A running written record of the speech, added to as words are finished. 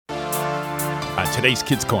today's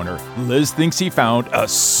Kids Corner, Liz thinks he found a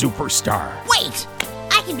superstar. Wait!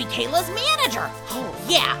 I can be Kayla's manager. Oh,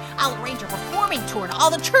 yeah. I'll arrange a performing tour to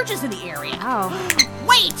all the churches in the area. Oh.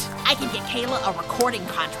 Wait! I can get Kayla a recording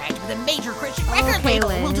contract with a major Christian record label.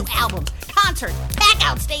 Liz. We'll do albums, concerts,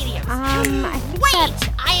 pack-out stadiums. I think Wait!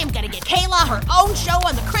 I am going to get Kayla her own show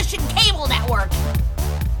on the Christian Cable Network.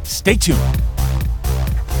 Stay tuned.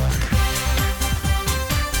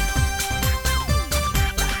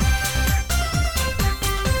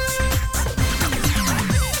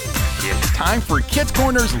 It's time for Kids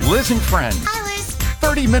Corner's Liz and Friends. Hi, Liz.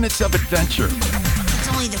 30 minutes of adventure. It's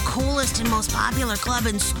only the coolest and most popular club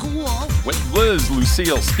in school. With Liz,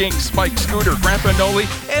 Lucille, Skink, Spike, Scooter, Grandpa Noli,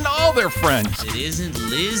 and all their friends. It isn't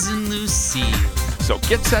Liz and Lucille. So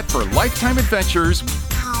get set for lifetime adventures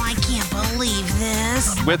Oh, I can't believe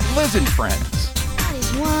this. with Liz and Friends. That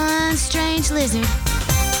is one strange lizard.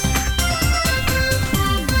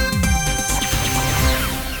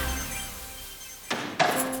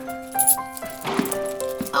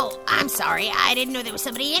 Oh, I'm sorry. I didn't know there was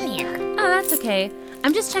somebody in here. Oh, that's okay.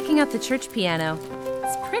 I'm just checking out the church piano.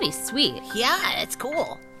 It's pretty sweet. Yeah, it's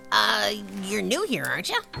cool. You're new here, aren't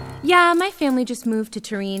you? Yeah, my family just moved to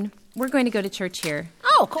Terrene. We're going to go to church here.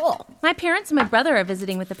 Oh, cool. My parents and my brother are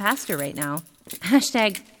visiting with the pastor right now.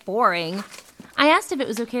 Hashtag boring. I asked if it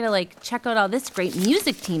was okay to, check out all this great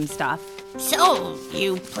music team stuff. So,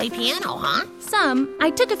 you play piano, huh? Some. I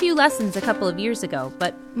took a few lessons a couple of years ago,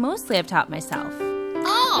 but mostly I've taught myself.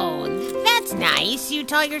 Oh, that's nice. You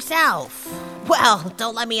taught yourself. Well,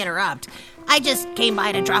 don't let me interrupt. I just came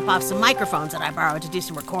by to drop off some microphones that I borrowed to do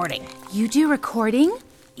some recording. You do recording?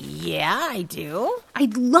 Yeah, I do.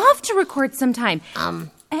 I'd love to record sometime.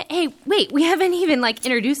 Hey, wait, we haven't even,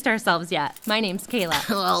 introduced ourselves yet. My name's Kayla.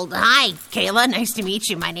 Well, hi, Kayla. Nice to meet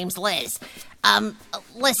you. My name's Liz.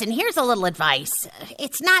 Listen, here's a little advice.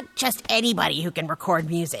 It's not just anybody who can record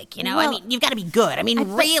music, you know? Well, I mean, you've got to be good. I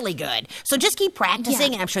mean, really good. So just keep practicing,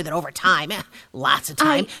 Yeah. and I'm sure that over time, lots of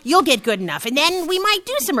time, you'll get good enough. And then we might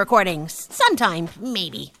do some recordings. Sometime,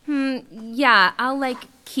 maybe. Yeah, I'll,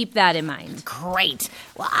 keep that in mind. Great.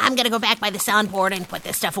 Well, I'm going to go back by the soundboard and put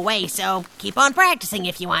this stuff away, so keep on practicing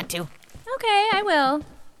if you want to. Okay, I will.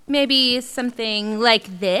 Maybe something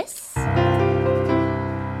like this?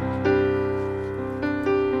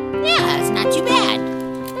 Yeah, it's not too bad.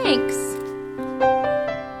 Thanks.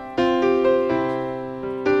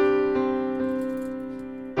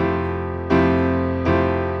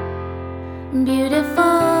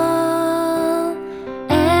 Beautiful,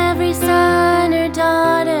 every son or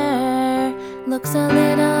daughter looks a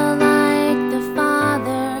little like the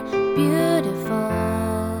father. Beautiful,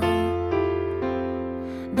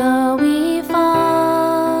 though we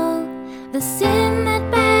fall, the sin that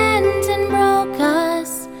bent and broke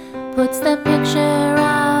us puts the picture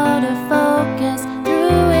out of focus.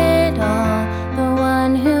 Through it all, the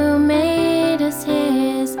one who made us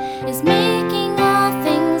his is making all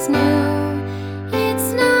things new.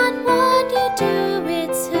 It's not what you do,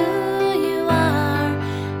 it's who you are.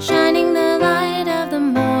 Shining the light of the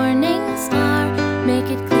morning star. Make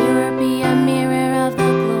it clearer, be a mirror of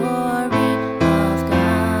the glory of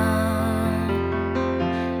God.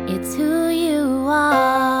 It's who you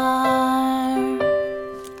are.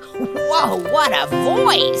 Whoa, what a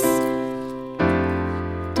voice!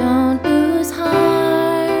 Don't lose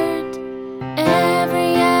heart.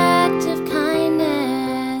 Every act of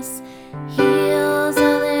kindness heals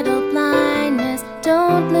a little blindness.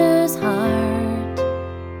 Don't lose heart.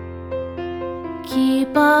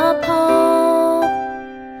 Keep up hope.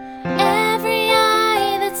 Every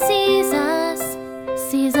eye that sees us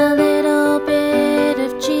sees a little bit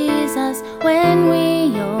of Jesus when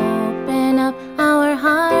we open up our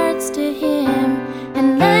hearts to Him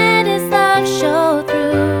and let His love show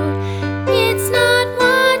through. It's not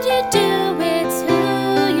what you do, it's who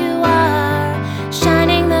you are.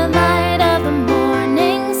 Shining the light of the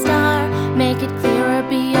morning star. Make it clearer,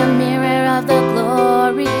 be a mirror of the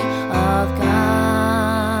glory of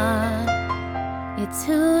God. It's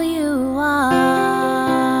who you are.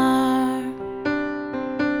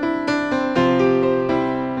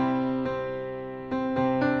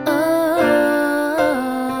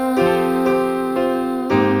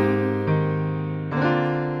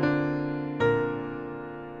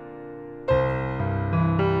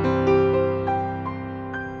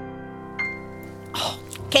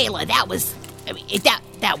 Kayla, that was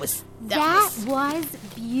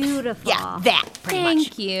beautiful. yeah, that pretty much.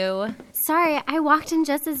 Thank you. Sorry, I walked in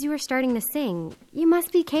just as you were starting to sing. You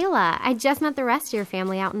must be Kayla. I just met the rest of your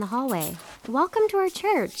family out in the hallway. Welcome to our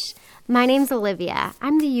church. My name's Olivia.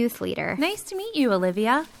 I'm the youth leader. Nice to meet you,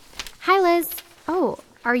 Olivia. Hi, Liz. Oh,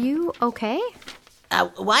 are you okay?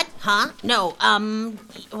 What? Huh? No,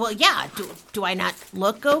 well, yeah. Do I not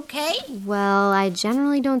look okay? Well, I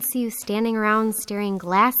generally don't see you standing around staring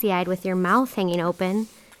glassy-eyed with your mouth hanging open,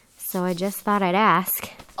 so I just thought I'd ask.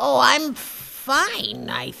 Oh, I'm fine,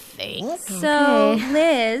 I think. So, Okay.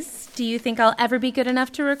 Liz, do you think I'll ever be good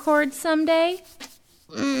enough to record someday?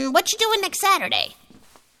 What you doing next Saturday?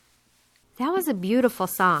 That was a beautiful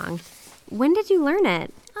song. When did you learn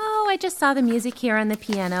it? Oh, I just saw the music here on the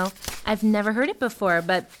piano. I've never heard it before,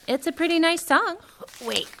 but it's a pretty nice song.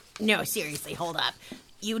 Wait, no, seriously, hold up.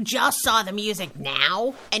 You just saw the music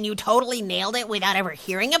now, and you totally nailed it without ever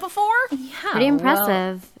hearing it before? Yeah, Pretty well,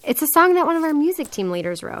 impressive. It's a song that one of our music team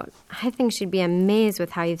leaders wrote. I think she'd be amazed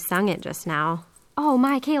with how you've sung it just now. Oh,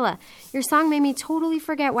 my, Kayla, your song made me totally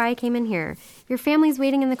forget why I came in here. Your family's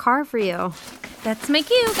waiting in the car for you. that's my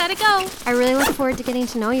cue. Gotta go. I really look forward to getting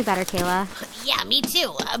to know you better, Kayla. Yeah, me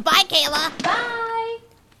too. Bye, Kayla. Bye.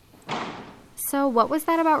 So what was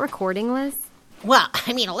that about recording, Liz? Well,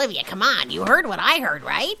 I mean, Olivia, come on. You heard what I heard,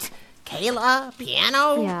 right? Kayla,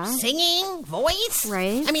 piano, Yeah. singing, voice.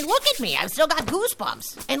 Right. I mean, look at me. I've still got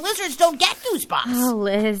goosebumps. And lizards don't get goosebumps. Oh,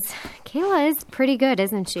 Liz. Kayla is pretty good,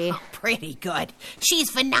 isn't she? Pretty good. She's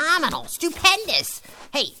phenomenal. Stupendous.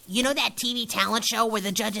 Hey, you know that TV talent show where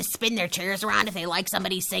the judges spin their chairs around if they like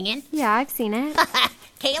somebody singing? Yeah, I've seen it.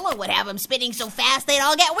 Kayla would have them spinning so fast they'd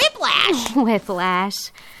all get whiplash.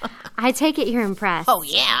 Whiplash. I take it you're impressed. Oh,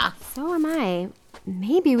 yeah. So am I.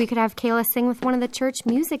 Maybe we could have Kayla sing with one of the church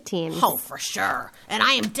music teams. Oh, for sure. And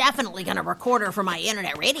I am definitely going to record her for my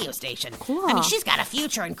internet radio station. Cool. I mean, she's got a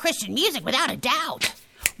future in Christian music without a doubt.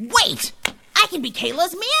 Wait! I can be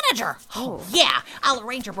Kayla's manager. Oh, yeah. I'll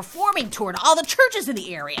arrange a performing tour to all the churches in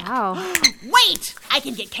the area. Wow. Wait! I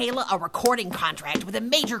can get Kayla a recording contract with a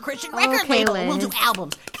major Christian record Okay, label. Liz. We'll do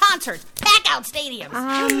albums, concerts, pack out stadiums.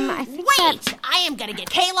 I think Wait! I am going to get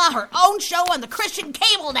Kayla her own show on the Christian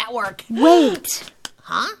cable network. Wait!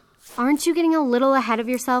 Huh? Aren't you getting a little ahead of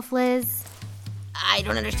yourself, Liz? I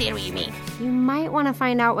don't understand what you mean. You might want to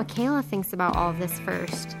find out what Kayla thinks about all of this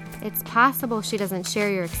first. It's possible she doesn't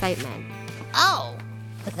share your excitement. Oh.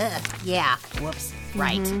 Yeah. Whoops.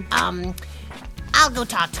 Right. I'll go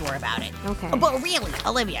talk to her about it. Okay. But really,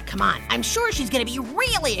 Olivia, come on. I'm sure she's going to be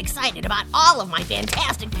really excited about all of my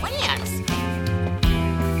fantastic plans.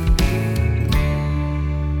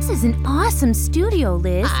 This is an awesome studio,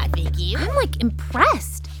 Liz. Thank you. I'm,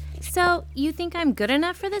 impressed. So, you think I'm good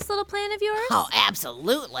enough for this little plan of yours? Oh,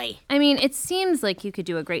 absolutely. I mean, it seems like you could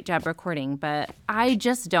do a great job recording, but I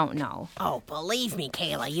just don't know. Oh, believe me,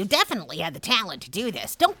 Kayla, you definitely had the talent to do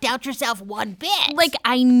this. Don't doubt yourself one bit.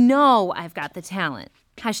 I know I've got the talent.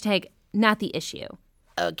 Hashtag not the issue.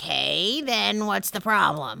 Okay, then what's the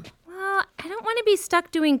problem? Well, I don't want to be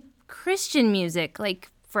stuck doing Christian music,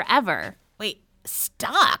 forever. Wait,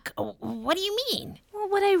 stuck? What do you mean? Well,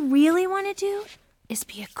 what I really want to do is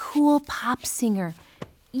be a cool pop singer.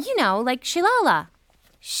 You know, like Shalala.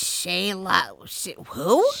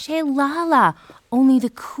 Who? Shalala, only the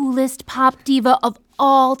coolest pop diva of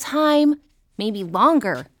all time. Maybe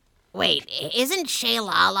longer. Wait, isn't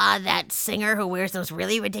Shaylala that singer who wears those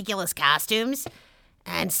really ridiculous costumes?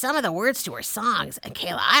 And some of the words to her songs, and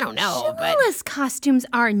Kayla, I don't know, but... Shalala's costumes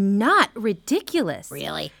are not ridiculous.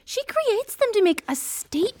 Really? She creates them to make a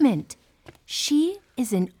statement. She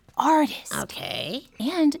is an artist. Okay.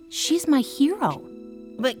 And she's my hero.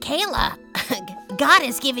 But Kayla, God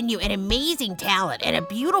has given you an amazing talent and a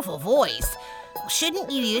beautiful voice.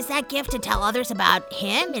 Shouldn't you use that gift to tell others about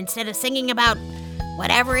him instead of singing about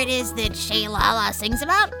whatever it is that Shaylala sings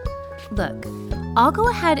about? Look, I'll go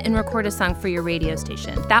ahead and record a song for your radio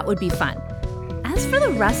station. That would be fun. As for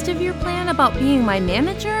the rest of your plan about being my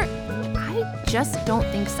manager, I just don't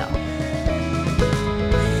think so.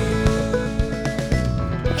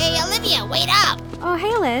 Hey, Olivia, wait up! Oh,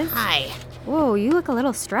 hey, Liz. Hi. Whoa, you look a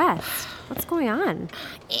little stressed. What's going on?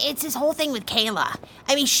 It's this whole thing with Kayla.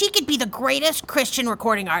 I mean, she could be the greatest Christian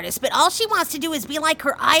recording artist, but all she wants to do is be like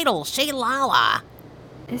her idol, Shaylala.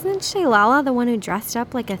 Isn't Shaylala the one who dressed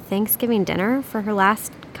up like a Thanksgiving dinner for her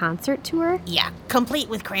last concert tour? Yeah, complete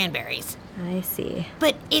with cranberries. I see.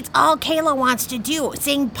 But it's all Kayla wants to do,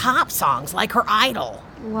 sing pop songs like her idol.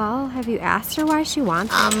 Well, have you asked her why she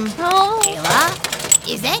wants Kayla?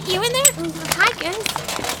 Is that you in there? Hi, guys.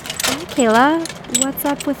 Hi, Kayla. What's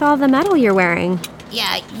up with all the metal you're wearing?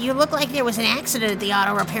 Yeah, you look like there was an accident at the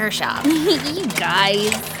auto repair shop. You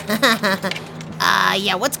guys.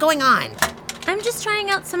 Yeah, what's going on? I'm just trying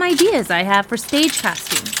out some ideas I have for stage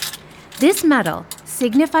costumes. This medal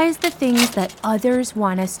signifies the things that others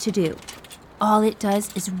want us to do. All it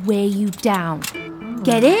does is weigh you down.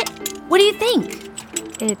 Get it? What do you think?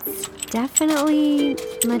 It's definitely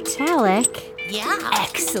Metallic? Yeah.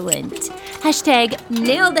 Excellent. Hashtag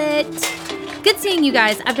nailed it. Good seeing you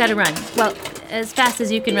guys. I've got to run. Well, as fast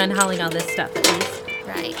as you can run hauling all this stuff, at least.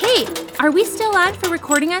 Right. Hey, are we still on for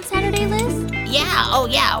recording on Saturday, Liz? Yeah, oh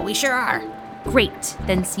yeah, we sure are. Great.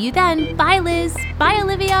 Then see you then. Bye, Liz. Bye,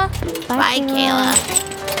 Olivia. Bye, Kayla.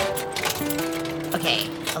 Okay,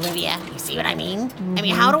 Olivia, you see what I mean? Mm-hmm. I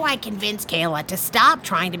mean, how do I convince Kayla to stop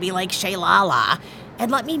trying to be like Shaylala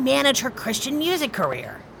and let me manage her Christian music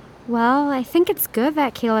career? Well, I think it's good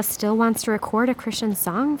that Kayla still wants to record a Christian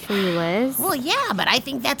song for you, Liz. Well, yeah, but I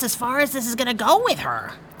think that's as far as this is gonna go with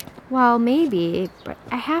her. Well, maybe, but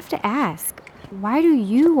I have to ask, why do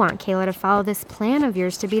you want Kayla to follow this plan of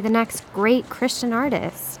yours to be the next great Christian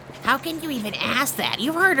artist? How can you even ask that?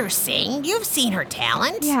 You've heard her sing. You've seen her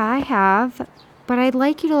talent. Yeah, I have, but I'd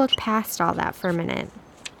like you to look past all that for a minute.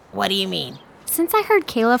 What do you mean? Since I heard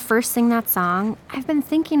Kayla first sing that song, I've been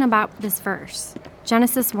thinking about this verse,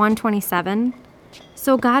 Genesis 1:27.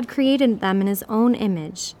 So God created them in his own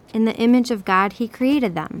image. In the image of God, he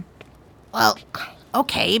created them. Well,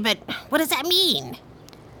 okay, but what does that mean?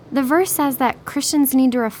 The verse says that Christians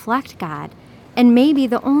need to reflect God, and maybe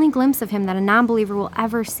the only glimpse of him that a non-believer will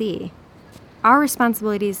ever see. Our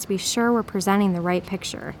responsibility is to be sure we're presenting the right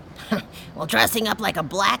picture. Well, dressing up like a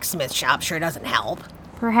blacksmith shop sure doesn't help.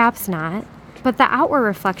 Perhaps not. But the outward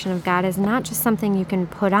reflection of God is not just something you can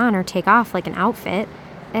put on or take off like an outfit.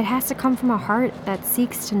 It has to come from a heart that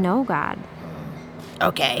seeks to know God.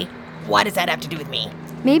 Okay, what does that have to do with me?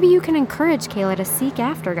 Maybe you can encourage Kayla to seek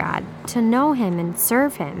after God, to know him and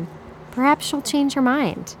serve him. Perhaps she'll change her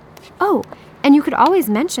mind. Oh, and you could always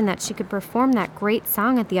mention that she could perform that great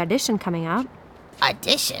song at the audition coming up.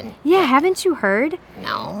 Audition? Yeah, haven't you heard?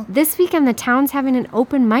 No. This weekend, the town's having an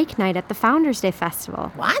open mic night at the Founders Day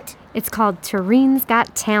Festival. What? It's called Terrene's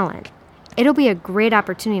Got Talent. It'll be a great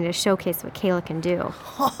opportunity to showcase what Kayla can do.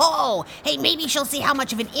 Oh, hey, maybe she'll see how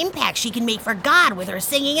much of an impact she can make for God with her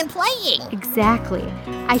singing and playing. Exactly.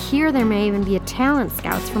 I hear there may even be a talent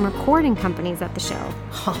scouts from recording companies at the show.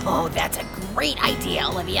 Oh, that's a great idea,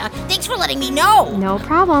 Olivia. Thanks for letting me know. No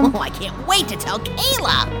problem. Oh, I can't wait to tell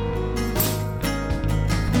Kayla.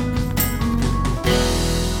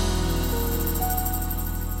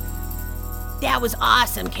 That was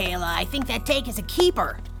awesome, Kayla. I think that take is a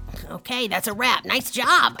keeper. Okay, that's a wrap. Nice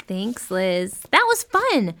job. Thanks, Liz. That was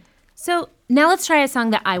fun. So now let's try a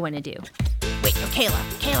song that I want to do. Wait, no,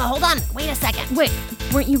 Kayla, hold on. Wait a second. Wait,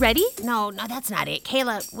 weren't you ready? No, that's not it.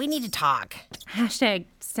 Kayla, we need to talk. Hashtag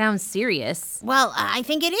sounds serious. Well, I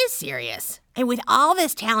think it is serious. And with all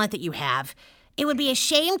this talent that you have, it would be a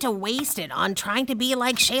shame to waste it on trying to be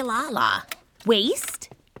like Shaylala. Waste?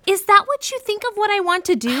 Is that what you think of what I want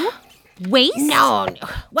to do? Waste? No.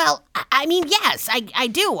 Well, I mean, yes, I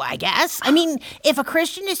do, I guess. I mean, if a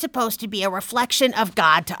Christian is supposed to be a reflection of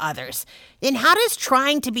God to others, then how does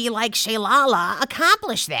trying to be like Shaylala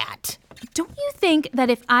accomplish that? Don't you think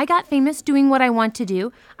that if I got famous doing what I want to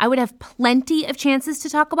do, I would have plenty of chances to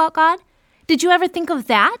talk about God? Did you ever think of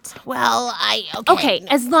that? Well, Okay,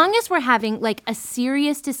 as long as we're having, like, a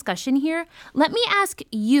serious discussion here, let me ask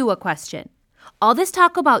you a question. All this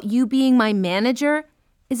talk about you being my manager,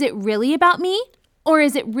 is it really about me? Or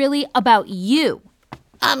is it really about you?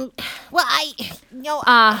 Well, No,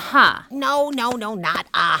 not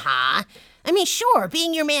aha. I mean, sure,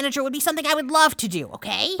 being your manager would be something I would love to do,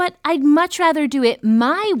 okay? But I'd much rather do it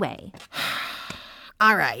my way.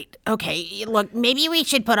 All right, okay, look, maybe we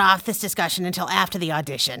should put off this discussion until after the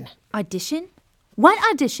audition. Audition? What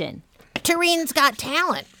audition? Terrene's Got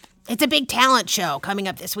Talent. It's a big talent show coming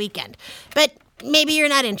up this weekend. But maybe you're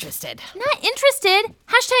not interested. Not interested?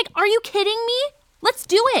 Hashtag, are you kidding me? Let's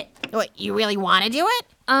do it. What, you really want to do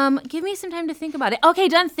it? Give me some time to think about it. Okay,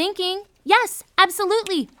 done thinking. Yes,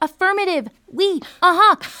 absolutely. Affirmative. Oui.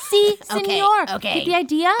 Si, senor. Okay. Get the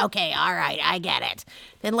idea? Okay, all right, I get it.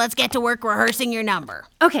 Then let's get to work rehearsing your number.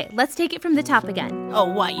 Okay, let's take it from the top again. Oh,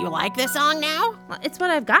 what, you like this song now? Well, it's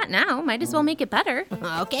what I've got now. Might as well make it better.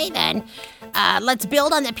 Okay, then. Let's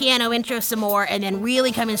build on the piano intro some more and then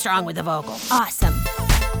really come in strong with the vocal. Awesome.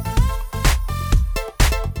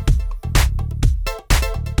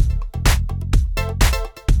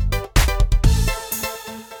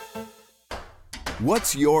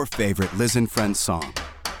 What's your favorite Liz and Friends song?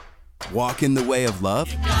 Walk in the Way of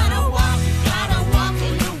Love? Gotta walk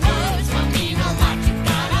in the woods. What mean a lot, you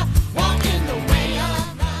gotta walk in the way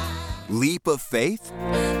of love. Leap of Faith?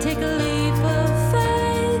 Take a leap of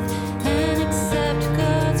faith and accept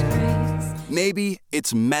God's grace. Maybe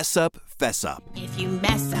it's Mess Up, Fess Up. If you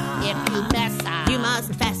mess up, you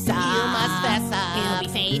must fess up.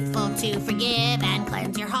 He'll be faithful to forgive and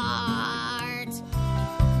cleanse your heart.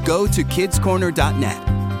 Go to kidscorner.net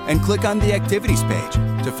and click on the activities page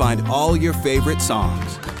to find all your favorite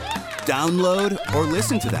songs. Download or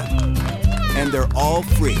listen to them. And they're all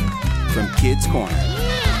free from Kids Corner.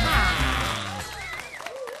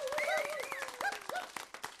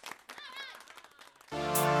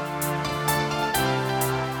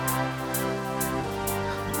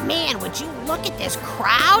 Man, would you look at this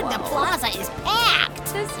crowd? The plaza is packed.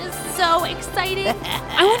 This is so exciting.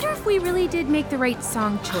 I wonder if we really did make the right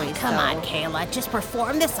song choice. Come on, Kayla. Just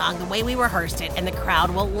perform the song the way we rehearsed it, and the crowd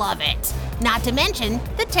will love it. Not to mention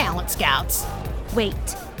the talent scouts. Wait,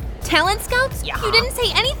 talent scouts? Yeah. You didn't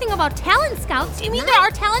say anything about talent scouts. You mean there are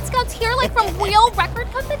talent scouts here, like from real record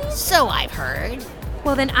companies? So I've heard.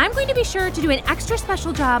 Well, then I'm going to be sure to do an extra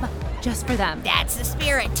special job just for them. That's the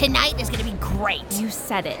spirit. Tonight is going to be great. You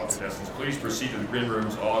said it. Contestants, please proceed to the green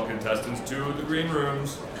rooms. All contestants to the green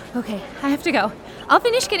rooms. Okay, I have to go. I'll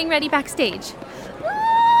finish getting ready backstage.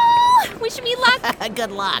 Ah, wish me luck.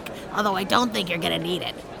 Good luck. Although I don't think you're going to need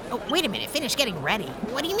it. Oh, wait a minute. Finish getting ready.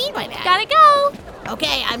 What do you mean by that? Gotta go.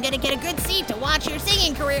 Okay, I'm going to get a good seat to watch your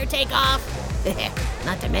singing career take off.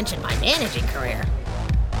 Not to mention my managing career.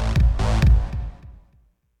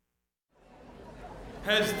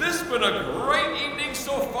 Has this been a great evening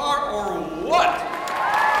so far, or what?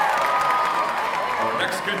 Our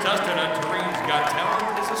next contestant on Terrene's Got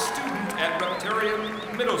Talent is a student at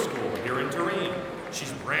Reptarian Middle School here in Terrene.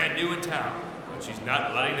 She's brand new in town, but she's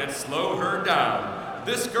not letting that slow her down.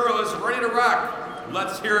 This girl is ready to rock.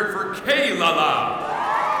 Let's hear it for Kayla Leon.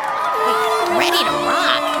 Ready to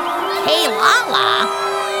rock? Hey, Lala.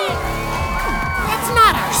 That's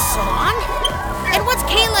not our song. And what's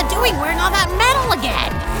Kayla doing wearing all that metal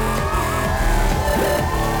again?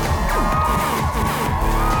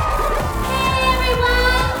 Hey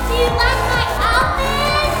everyone, do you like my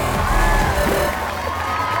outfit?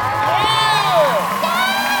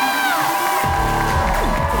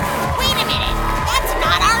 Wait a minute. That's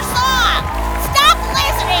not our song. Stop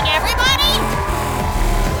listening, everybody.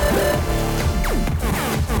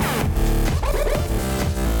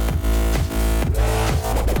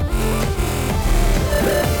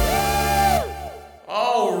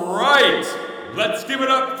 All right, let's give it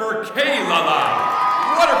up for Kayla Leon.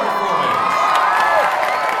 What a performance!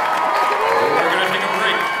 We're gonna take a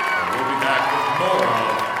break, and we'll be back with more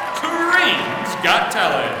of Terrene's Got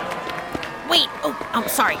Talent. Wait, I'm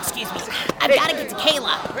sorry, excuse me. I've got to get to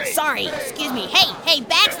Kayla. Sorry, excuse me. Hey,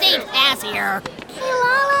 backstage pass here. Hey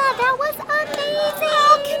Lala, that was amazing!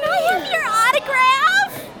 Oh, Can I have your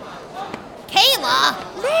autograph? Kayla!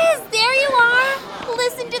 Liz, there you are.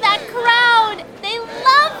 Listen to that crowd. They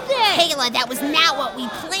loved it. Kayla, that was not what we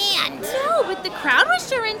planned. No, but the crowd was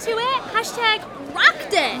sure into it. Hashtag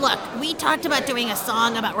rocked it. Look, we talked about doing a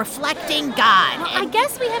song about reflecting God. Well, I and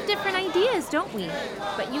guess we have different ideas, don't we?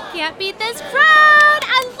 But you can't beat this crowd.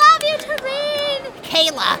 I love you, Terrene.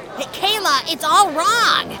 Kayla, it's all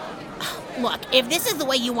wrong. Look, if this is the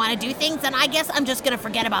way you want to do things, then I guess I'm just going to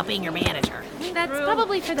forget about being your manager. That's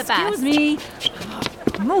probably for the best. Excuse me.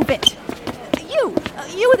 Move it.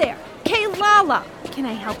 You there. Kaylala. Can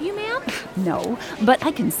I help you, ma'am? No, but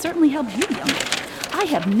I can certainly help you, young lady. I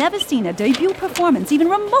have never seen a debut performance even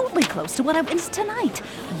remotely close to what I witnessed tonight.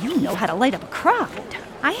 You know how to light up a crowd.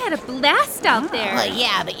 I had a blast out there. Well,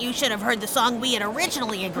 yeah, but you should have heard the song we had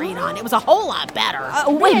originally agreed on. It was a whole lot better.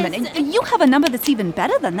 Wait a minute. You have a number that's even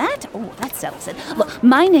better than that? Oh, that settles it. Look,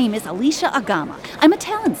 my name is Alicia Agama. I'm a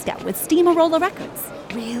talent scout with Steamarola Records.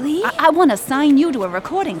 Really? I want to sign you to a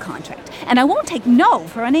recording contract, and I won't take no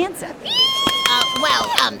for an answer.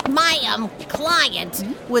 My client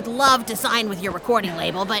would love to sign with your recording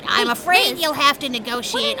label, but I'm afraid you'll have to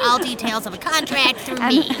negotiate all details of a contract through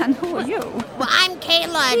me. And who are you? Well, I'm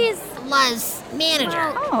Kayla's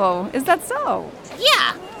manager. Oh, is that so?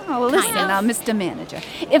 Yeah. Oh, listen Kind of. now, Mr. Manager.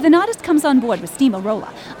 If an artist comes on board with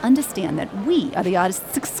Steamarola, understand that we are the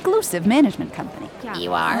artist's exclusive management company.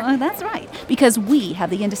 You are? That's right, because we have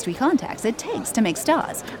the industry contacts it takes to make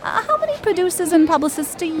stars. How many producers and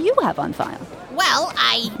publicists do you have on file? Well,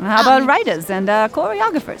 How about writers and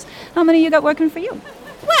choreographers? How many you got working for you?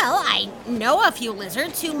 Well, I know a few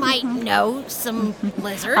lizards who might know some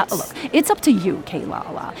lizards. Look, it's up to you,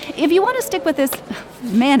 Kayla. If you want to stick with this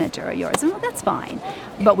manager of yours, well, that's fine.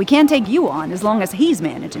 But we can't take you on as long as he's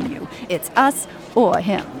managing you. It's us or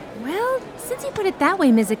him. Well, since you put it that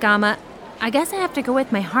way, Ms. Agama, I guess I have to go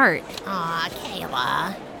with my heart. Aw,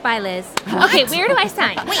 Kayla. Bye, Liz. Okay, where do I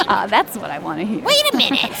sign? That's what I want to hear. Wait a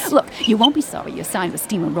minute. Look, you won't be sorry you signed with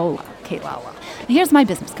Steamarola, Kayla. Here's my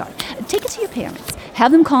business card. Take it to your parents.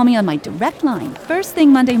 Have them call me on my direct line first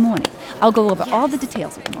thing Monday morning. I'll go over all the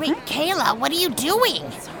details with them, okay? Wait, Kayla, what are you doing?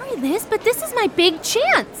 Sorry, sorry, Liz, but this is my big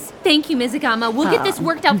chance. Thank you, Mizugama. We'll get this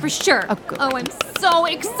worked out for sure. Good. Oh, I'm so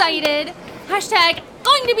excited. Hashtag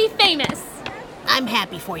going to be famous. I'm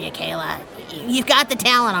happy for you, Kayla. You've got the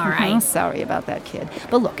talent, all right. Oh, sorry about that, kid.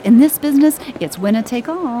 But look, in this business, it's winner take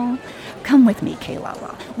all. Come with me,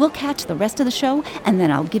 Kayla. We'll catch the rest of the show, and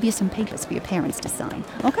then I'll give you some papers for your parents to sign,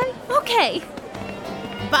 okay? Okay.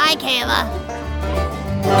 Bye, Kayla.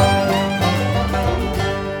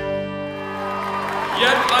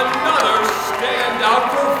 Yet another standout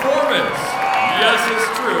performance. Yes,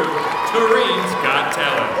 it's true. Terrene's got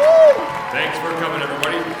talent. Thanks for coming,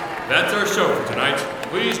 everybody. That's our show for tonight.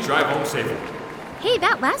 Please drive home safely. Hey,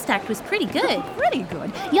 that last act was pretty good. Pretty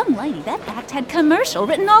good. Young lady, that act had commercial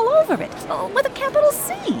written all over it, with a capital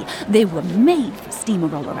C. They were made for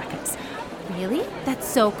Steamroller Records. Really? That's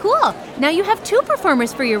so cool. Now you have 2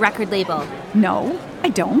 performers for your record label. No, I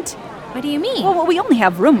don't. What do you mean? Well, we only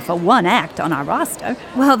have room for 1 act on our roster.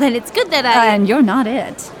 Well, then it's good that And you're not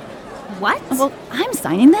it. What? Well, I'm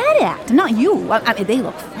signing that act, not you. I mean, they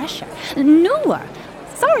look fresher, newer.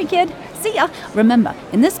 Sorry, kid. See ya. Remember,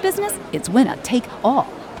 in this business, it's winner take all.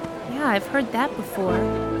 Yeah, I've heard that before.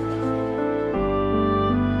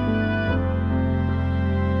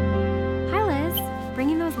 Hi, Liz.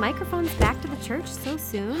 Bringing those microphones back to the church so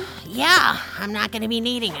soon? Yeah, I'm not going to be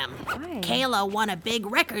needing them. Why? Kayla won a big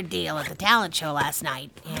record deal at the talent show last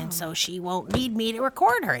night, and so she won't need me to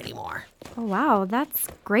record her anymore. Oh, wow. That's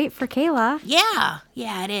great for Kayla. Yeah,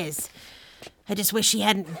 it is. I just wish she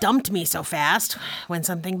hadn't dumped me so fast when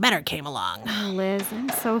something better came along. Oh, Liz, I'm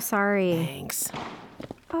so sorry. Thanks.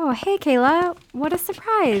 Oh, hey, Kayla. What a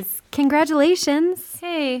surprise. Congratulations.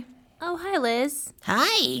 Hey. Oh, hi, Liz.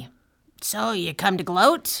 Hi. So, you come to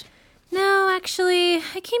gloat? No, actually,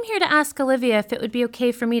 I came here to ask Olivia if it would be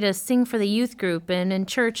okay for me to sing for the youth group and in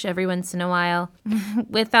church every once in a while.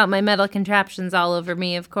 Without my metal contraptions all over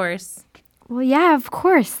me, of course. Well, yeah, of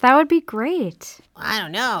course. That would be great. I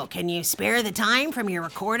don't know. Can you spare the time from your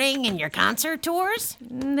recording and your concert tours?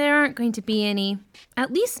 There aren't going to be any.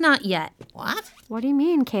 At least not yet. What? What do you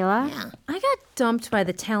mean, Kayla? Yeah. I got dumped by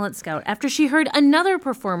the talent scout after she heard another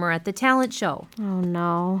performer at the talent show. Oh,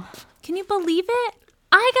 no. Can you believe it?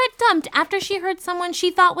 I got dumped after she heard someone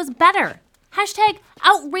she thought was better. Hashtag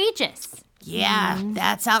outrageous. Yeah,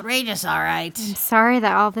 that's outrageous, all right. I'm sorry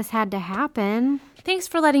that all this had to happen. Thanks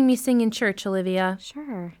for letting me sing in church, Olivia.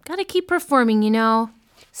 Sure. Gotta keep performing, you know.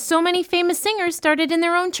 So many famous singers started in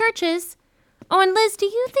their own churches. Oh, and Liz, do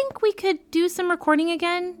you think we could do some recording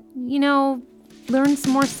again? You know, learn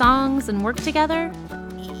some more songs and work together?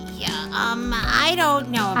 Yeah, I don't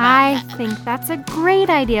know about I that. think that's a great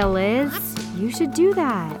idea, Liz. You should do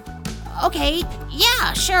that. Okay,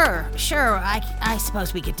 yeah, sure. I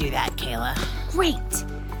suppose we could do that, Kayla. Great.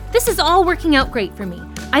 This is all working out great for me.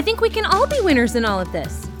 I think we can all be winners in all of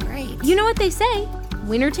this. Great. You know what they say,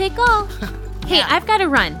 winner take all. Hey, Yeah. I've got to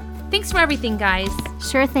run. Thanks for everything, guys.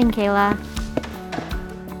 Sure thing, Kayla.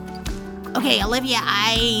 Okay, Olivia,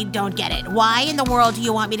 I don't get it. Why in the world do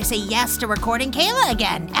you want me to say yes to recording Kayla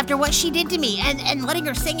again after what she did to me and letting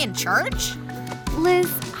her sing in church? Liz,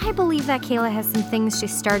 I believe that Kayla has some things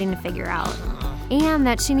she's starting to figure out. And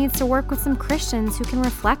that she needs to work with some Christians who can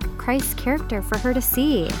reflect Christ's character for her to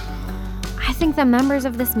see. I think the members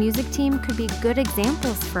of this music team could be good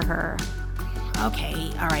examples for her.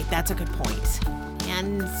 Okay, all right, that's a good point.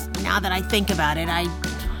 And now that I think about it, I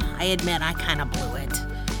admit I kind of blew it.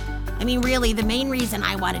 I mean, really, the main reason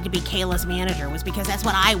I wanted to be Kayla's manager was because that's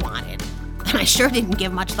what I wanted. And I sure didn't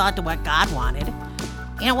give much thought to what God wanted.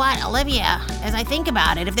 You know what, Olivia, as I think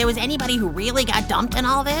about it, if there was anybody who really got dumped in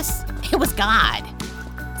all this, it was God.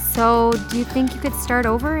 So, do you think you could start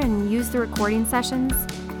over and use the recording sessions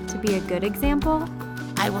to be a good example?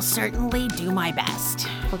 I will certainly do my best.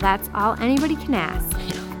 Well, that's all anybody can ask.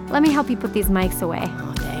 Let me help you put these mics away.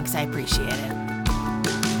 Oh, thanks, I appreciate it.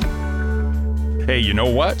 Hey, you know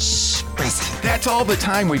what? Listen. That's all the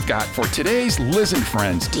time we've got for today's Liz and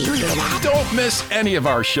Friends. Do you hear that? Don't miss any of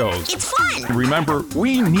our shows. It's fun. Remember,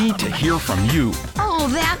 we need to hear from you. Oh,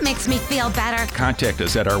 that makes me feel better. Contact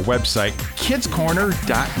us at our website,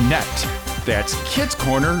 kidscorner.net. That's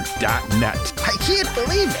kidscorner.net. I can't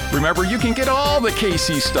believe it. Remember, you can get all the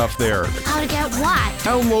KC stuff there. How to get what?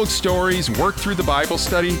 Download stories, work through the Bible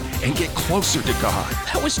study, and get closer to God.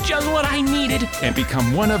 That was just what I needed. And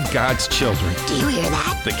become one of God's children. Do you hear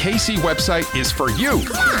that? The KC website is for you.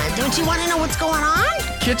 Come on, don't you want to know what's going on?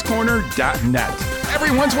 kidscorner.net.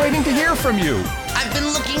 Everyone's waiting to hear from you. I've been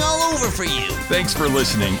looking all over for you. Thanks for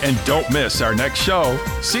listening, and don't miss our next show.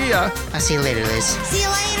 See ya. I'll see you later, Liz. See you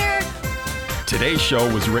later. Today's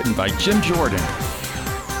show was written by Jim Jordan.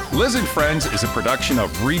 Liz and Friends is a production of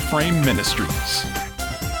Reframe Ministries.